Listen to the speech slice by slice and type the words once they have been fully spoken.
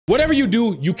Whatever you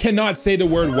do, you cannot say the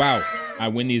word wow. I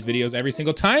win these videos every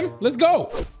single time. Let's go.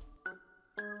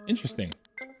 Interesting.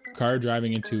 Car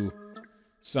driving into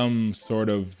some sort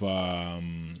of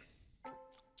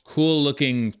cool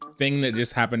looking thing that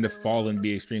just happened to fall and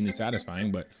be extremely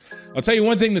satisfying. But I'll tell you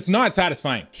one thing that's not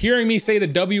satisfying. Hearing me say the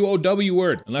W-O-W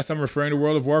word. Unless I'm referring to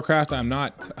World of Warcraft, I'm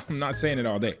not saying it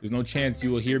all day. There's no chance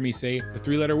you will hear me say the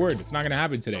 3-letter word. It's not gonna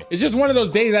happen today. It's just one of those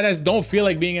days that I just don't feel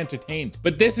like being entertained.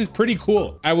 But this is pretty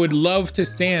cool. I would love to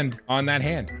stand on that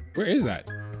hand. Where is that?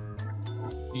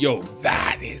 Yo,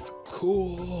 that is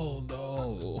cool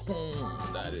though.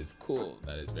 That is cool.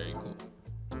 That is very cool.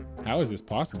 How is this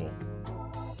possible?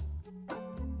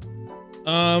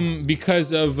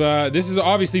 Because of this is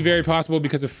obviously very possible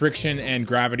because of friction and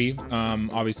gravity.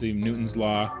 Obviously Newton's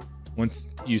law, once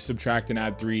you subtract and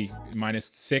add 3 minus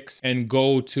 6 and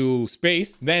go to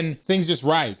space, then things just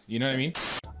rise, you know what I mean?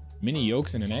 Mini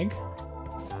yolks in an egg.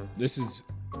 This is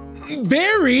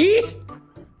very,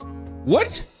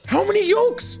 what? How many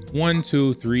yolks? 1,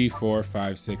 2, 3, 4,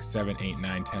 5, 6, 7, 8,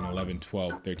 9, 10, 11,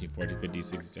 12, 13, 14, 15,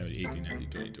 16, 17, 18, 19,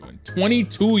 20, 21,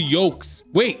 22 yolks.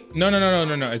 Wait, no.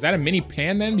 Is that a mini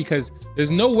pan then? Because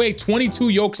there's no way 22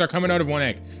 yolks are coming out of one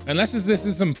egg. Unless this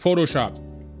is some Photoshop.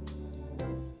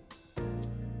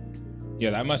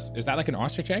 Yeah, is that like an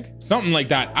ostrich egg? Something like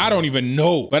that. I don't even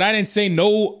know. But I didn't say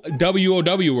no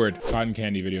W-O-W word. Cotton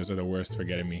candy videos are the worst for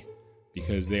getting me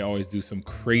because they always do some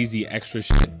crazy extra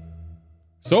shit.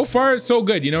 So far, so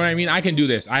good. You know what I mean? I can do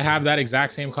this. I have that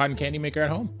exact same cotton candy maker at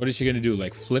home. What is she gonna do?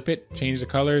 Like flip it, change the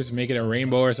colors, make it a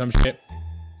rainbow or some shit?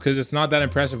 Because it's not that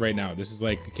impressive right now. This is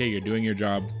like, okay, you're doing your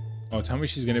job. Oh, tell me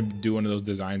she's gonna do one of those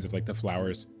designs of like the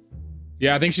flowers.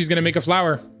 Yeah, I think she's gonna make a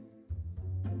flower.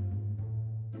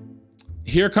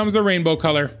 Here comes the rainbow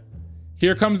color.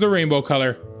 Here comes the rainbow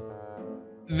color.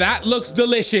 That looks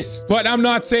delicious, but I'm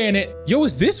not saying it. Yo,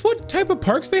 is this what type of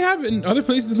parks they have in other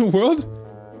places in the world?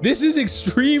 This is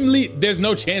extremely, there's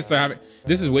no chance to have it.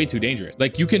 This is way too dangerous.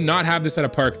 Like you cannot have this at a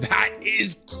park. That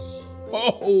is,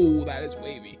 oh, that is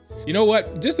wavy. You know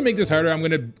what? Just to make this harder, I'm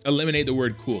gonna eliminate the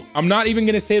word cool. I'm not even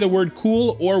gonna say the word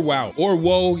cool or wow or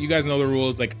whoa. You guys know the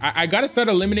rules. Like I gotta start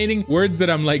eliminating words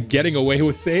that I'm like getting away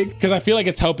with saying because I feel like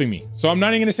it's helping me. So I'm not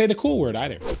even gonna say the cool word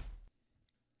either.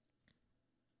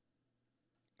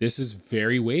 This is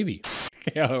very wavy.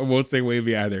 I won't say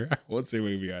wavy either. I won't say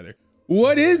wavy either.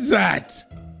 What is that?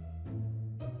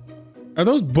 Are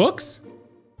those books?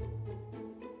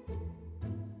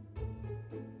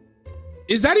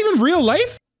 Is that even real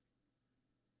life?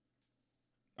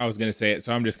 I was gonna say it,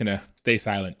 so I'm just gonna stay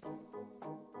silent.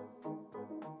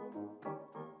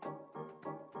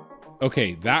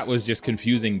 Okay, that was just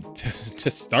confusing to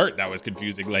start. That was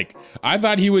confusing. Like, I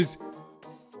thought he was,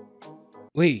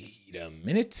 wait a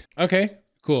minute. Okay,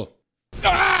 cool.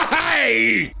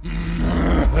 Hey!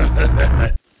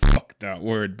 Fuck that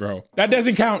word, bro. That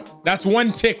doesn't count. That's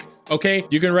 1 tick. Okay,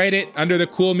 you can write it under the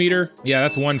cool meter. Yeah,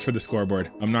 that's 1 for the scoreboard.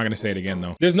 I'm not gonna say it again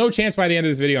though. There's no chance by the end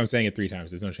of this video I'm saying it 3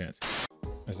 times. There's no chance.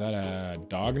 Is that a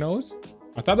dog nose?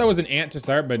 I thought that was an ant to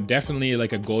start, but definitely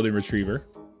like a golden retriever.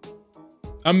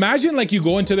 Imagine like you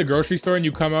go into the grocery store and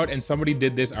you come out and somebody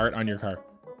did this art on your car.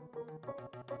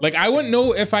 Like, I wouldn't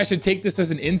know if I should take this as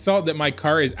an insult that my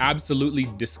car is absolutely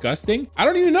disgusting. I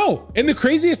don't even know. And the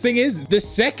craziest thing is the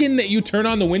second that you turn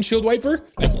on the windshield wiper,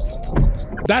 like,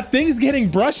 that thing's getting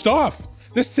brushed off.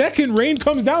 The second rain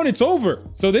comes down, it's over.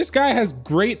 So this guy has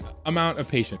great amount of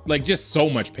patience, like just so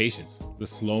much patience. The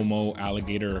slow-mo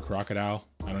alligator or crocodile.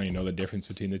 I don't even know the difference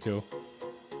between the two.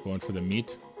 Going for the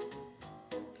meat.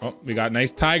 Oh, we got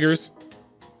nice tigers.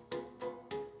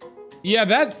 Yeah,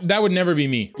 that would never be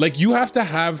me. Like, you have to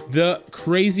have the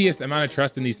craziest amount of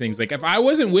trust in these things. Like, if I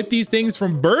wasn't with these things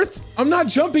from birth, I'm not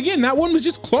jumping in. That one was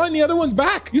just clawing the other one's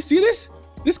back. You see this?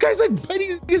 This guy's like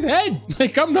biting his head.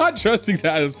 Like, I'm not trusting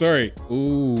that. I'm sorry.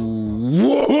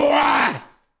 Ooh. I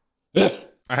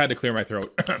had to clear my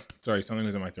throat. Sorry, something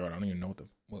was in my throat. I don't even know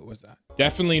what was that.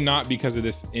 Definitely not because of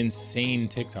this insane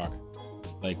TikTok.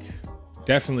 Like,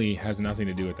 definitely has nothing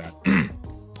to do with that.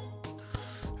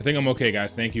 I think I'm okay,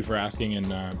 guys. Thank you for asking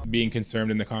and being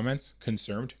concerned in the comments.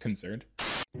 Concerned.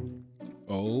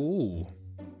 Oh,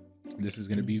 this is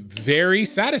gonna be very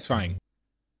satisfying.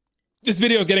 This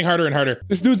video is getting harder and harder.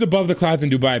 This dude's above the clouds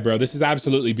in Dubai, bro. This is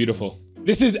absolutely beautiful.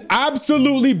 This is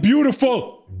absolutely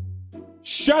beautiful.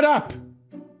 Shut up.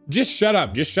 Just shut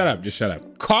up. Just shut up. Just shut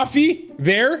up. Coffee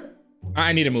there.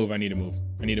 I need to move. I need to move.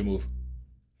 I need to move.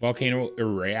 Volcano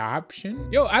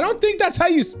eruption? Yo, I don't think that's how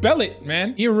you spell it,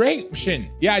 man.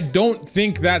 Eruption. Yeah, I don't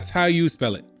think that's how you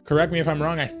spell it. Correct me if I'm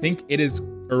wrong. I think it is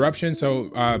eruption. So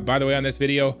by the way, on this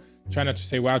video, try not to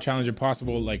say wow, challenge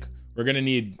impossible. Like, we're gonna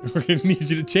need you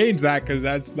to change that because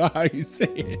that's not how you say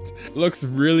it. Looks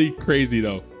really crazy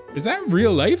though. Is that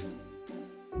real life?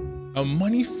 A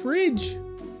money fridge.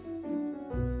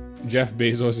 Jeff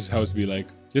Bezos' house be like.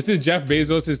 This is Jeff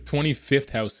Bezos'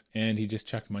 25th house, and he just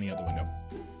chucked money out the window.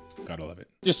 Gotta love it.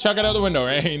 Just chuck it out the window,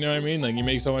 right? You know what I mean? Like, you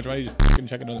make so much money, just fucking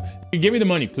chuck it out. Give me the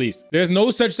money, please. There's no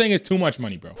such thing as too much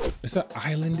money, bro. It's an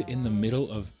island in the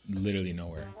middle of literally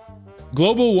nowhere.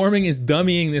 Global warming is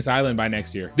dummying this island by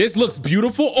next year. This looks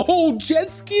beautiful. Oh,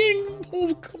 jet skiing.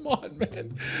 Oh, come on,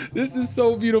 man. This is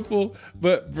so beautiful.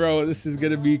 But bro, this is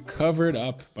gonna be covered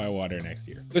up by water next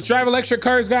year. Let's drive electric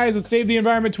cars, guys. Let's save the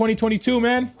environment 2022,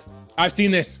 man. I've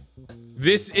seen this.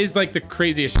 This is like the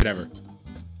craziest shit ever.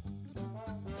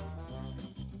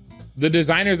 The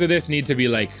designers of this need to be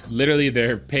like, literally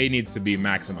their pay needs to be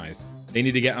maximized. They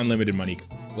need to get unlimited money.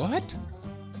 What?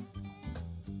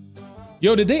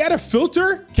 Yo, did they add a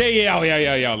filter? Okay,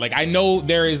 yeah. Like, I know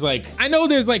there's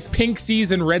like pink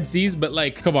seas and red seas, but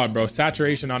like, come on, bro.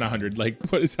 Saturation on 100. Like,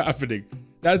 what is happening?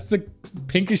 That's the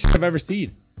pinkest shit I've ever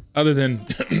seen. Other than,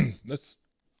 let's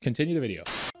continue the video.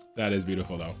 That is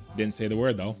beautiful though. Didn't say the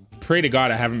word though. Pray to God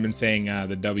I haven't been saying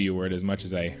the W word as much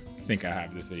as I think I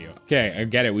have this video. Okay, I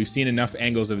get it. We've seen enough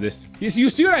angles of this. You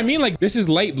see what I mean? Like, this is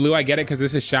light blue. I get it because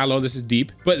this is shallow. This is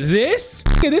deep. But this?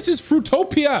 Okay, this is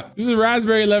Fruitopia. This is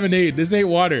raspberry lemonade. This ain't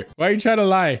water. Why are you trying to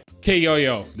lie? Okay,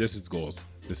 yo. This is goals.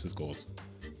 This is goals.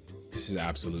 This is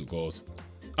absolute goals.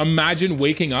 Imagine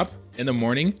waking up in the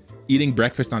morning, eating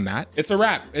breakfast on that. It's a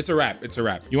wrap. It's a wrap. It's a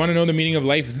wrap. You want to know the meaning of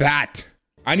life? That.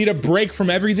 I need a break from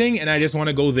everything and I just want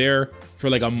to go there for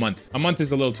like a month. A month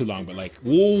is a little too long, but like,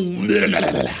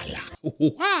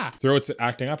 throat's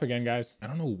acting up again, guys. I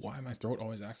don't know why my throat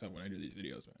always acts up when I do these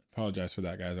videos, man. Apologize for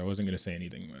that, guys. I wasn't going to say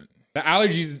anything, but the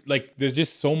allergies, like, there's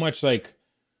just so much like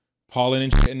pollen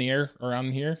and shit in the air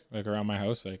around here, like around my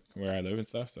house, like where I live and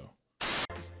stuff. So,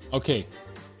 okay.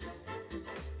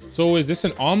 So is this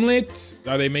an omelet?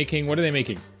 Are they making, what are they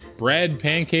making? Bread,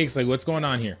 pancakes? Like, what's going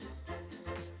on here?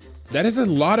 That is a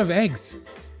lot of eggs.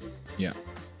 Yeah.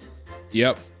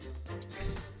 Yep.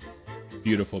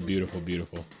 Beautiful, beautiful,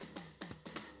 beautiful.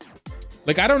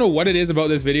 Like, I don't know what it is about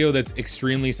this video that's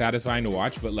extremely satisfying to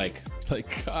watch, but like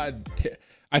God,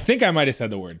 I think I might have said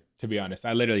the word, to be honest.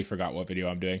 I literally forgot what video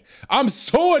I'm doing. I'm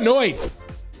so annoyed.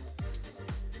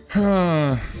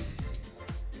 Not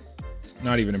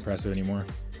even impressive anymore.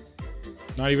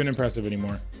 Not even impressive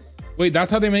anymore. Wait,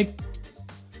 that's how they make...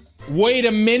 Wait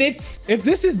a minute. If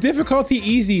this is difficulty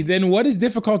easy, then what is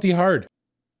difficulty hard?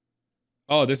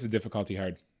 Oh, this is difficulty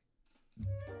hard.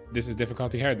 This is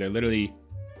difficulty hard. They're literally...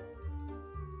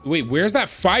 Wait, where's that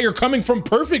fire coming from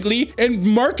perfectly and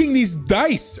marking these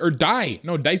dice or die?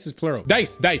 No, dice is plural.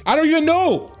 Dice. I don't even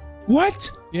know.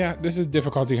 What? Yeah, this is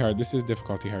difficulty hard. This is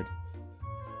difficulty hard.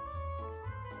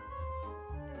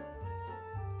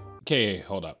 Okay,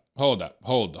 hold up. Hold up.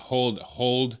 Hold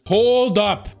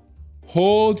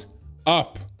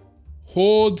up.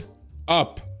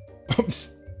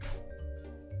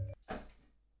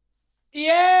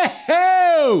 Yeah!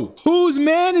 Whose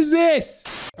man is this?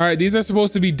 All right, these are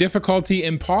supposed to be difficulty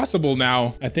impossible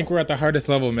now. I think we're at the hardest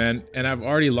level, man. And I've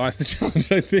already lost the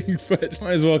challenge, I think, but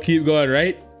might as well keep going,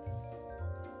 right?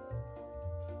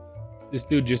 This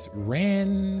dude just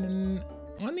ran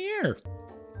on the air.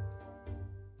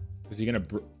 Is he gonna...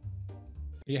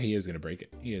 Yeah, he is gonna break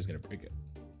it. He is gonna break it.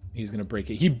 He's gonna break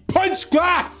it. He punched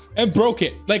glass and broke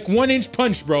it. Like 1-inch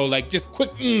punch, bro. Like just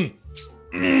quick. Yep.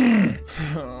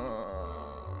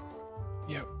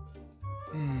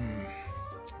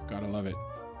 Gotta love it.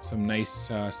 Some nice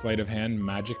sleight of hand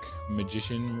magic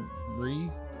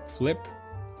magicianry flip.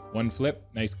 One flip.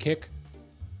 Nice kick.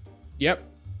 Yep.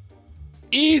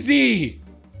 Easy.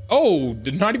 Oh,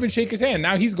 did not even shake his hand.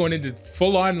 Now he's going into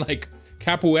full on like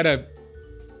capoeira.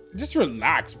 Just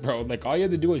relax, bro. Like, all you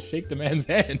had to do was shake the man's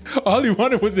hand. All he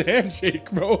wanted was a handshake,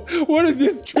 bro. What is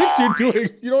this trick you're doing?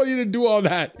 You don't need to do all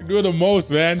that. You're doing the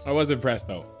most, man. I was impressed,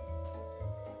 though.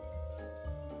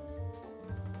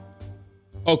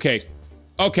 Okay.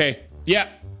 Yep.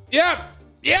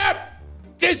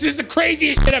 This is the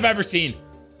craziest shit I've ever seen.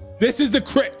 This is the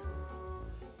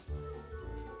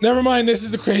Never mind, this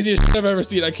is the craziest shit I've ever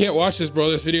seen. I can't watch this,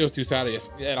 bro. This video is too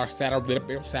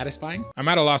satisfying. I'm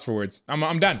at a loss for words.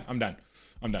 I'm done. I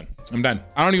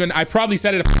probably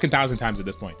said it 1,000 times at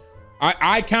this point.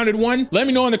 I counted one. Let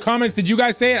me know in the comments, did you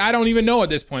guys say it? I don't even know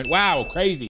at this point. Wow, crazy.